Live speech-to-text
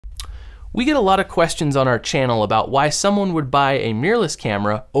We get a lot of questions on our channel about why someone would buy a mirrorless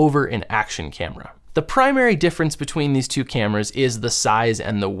camera over an action camera. The primary difference between these two cameras is the size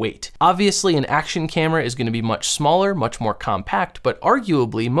and the weight. Obviously, an action camera is going to be much smaller, much more compact, but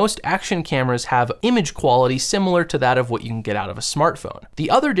arguably most action cameras have image quality similar to that of what you can get out of a smartphone. The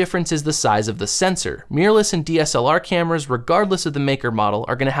other difference is the size of the sensor. Mirrorless and DSLR cameras, regardless of the maker model,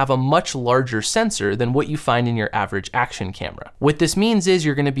 are going to have a much larger sensor than what you find in your average action camera. What this means is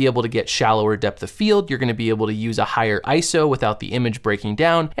you're going to be able to get shallower depth of field, you're going to be able to use a higher ISO without the image breaking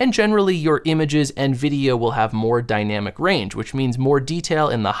down, and generally your images and video will have more dynamic range, which means more detail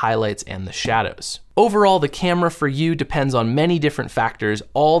in the highlights and the shadows. Overall, the camera for you depends on many different factors,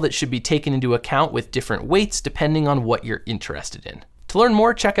 all that should be taken into account with different weights depending on what you're interested in. To learn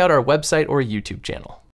more, check out our website or YouTube channel.